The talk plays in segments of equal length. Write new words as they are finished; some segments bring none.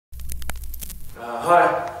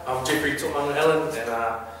Hi, I'm Jeff Toomaga-Allen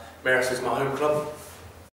and Marist is my home club.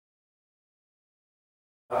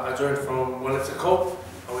 I joined from Wellington Cole.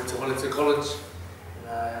 I went to Wellington College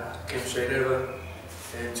and came straight over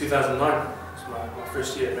in 2009. It was my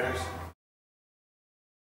first year at Marist.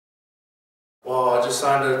 Well, I just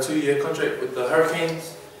signed a 2-year contract with the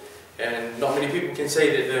Hurricanes, and not many people can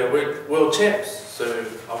say that they're world champs. So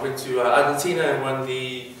I went to Argentina and won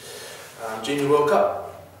the Junior World Cup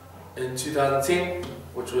in 2010,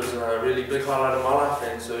 which was a really big highlight of my life,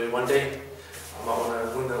 and so one day I might want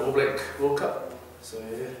to win the All Black World Cup. So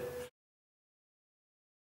yeah.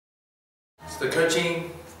 It's the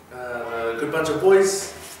coaching, a good bunch of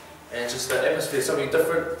boys, and just the atmosphere, something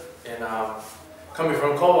different. And coming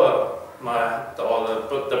from Koa,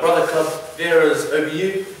 the brother club there is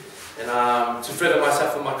OBU, and to further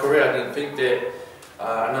myself in my career, I didn't think that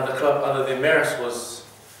another club other than Marist was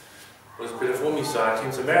better for me, so I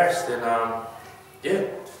came to Marist, and yeah,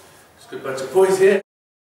 it's a good bunch of boys here.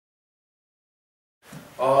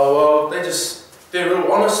 Oh well, they're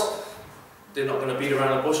real honest. They're not going to beat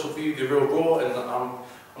around the bush with you. They're real raw, and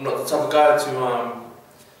I'm not the type of guy to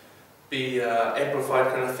be amplified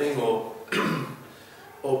kind of thing, or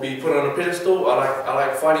or be put on a pedestal. I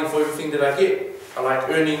like fighting for everything that I get. I like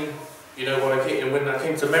earning, you know, what I get. And when I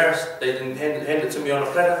came to Marist, they didn't hand it to me on a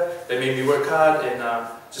platter. They made me work hard and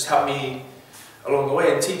just help me along the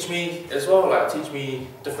way and teach me as well. Like teach me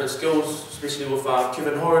different skills, especially with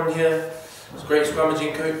Kevin Horan here. He's a great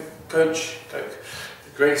scrummaging coach.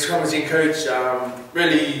 Great scrummaging coach.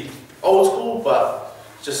 Really old school, but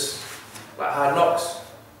just like hard knocks.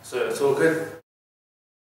 So it's all good.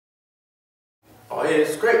 Oh yeah,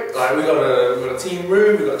 it's great. Like we got a team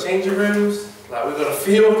room, we got changing rooms, like we got a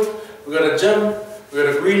field, we got a gym, we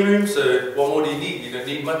got a green room. So what more do you need? You don't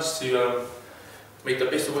need much to make the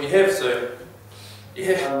best of what you have. So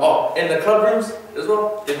yeah. Oh, and the club rooms as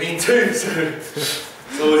well. They're mean too. So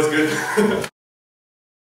it's always good.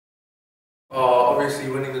 Oh,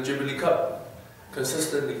 obviously winning the Jubilee Cup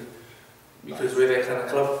consistently, because we're that kind of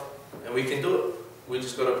club and we can do it. We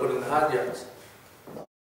just got to put in the hard yards.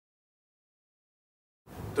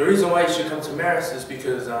 The reason why you should come to Marist is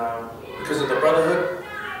because of the brotherhood,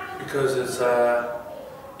 because it's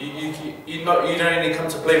you don't only come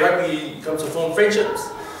to play rugby, you come to form friendships,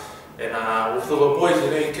 and with all the boys,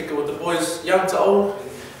 you know, you kick it with the boys, young to old.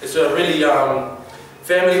 It's a really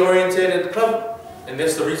family-oriented club, and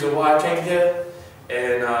that's the reason why I came here.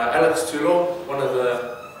 And Alex Toulon, one of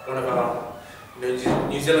our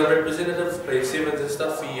New Zealand representatives, played sevens and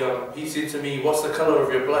stuff. He said to me, "What's the colour of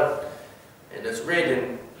your blood?" And it's red,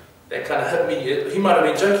 and that kind of hit me. He might have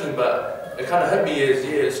been joking, but it kind of hit me as,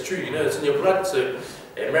 yeah, it's true, you know, it's in your blood. So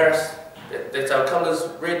at Marist, that's our colours,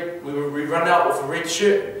 red. We run out with a red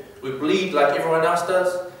shirt. We bleed like everyone else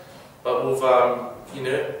does, but with you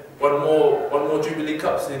know, one more Jubilee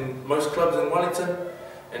Cups than most clubs in Wellington,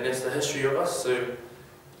 and that's the history of us.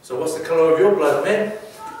 So what's the colour of your blood, man?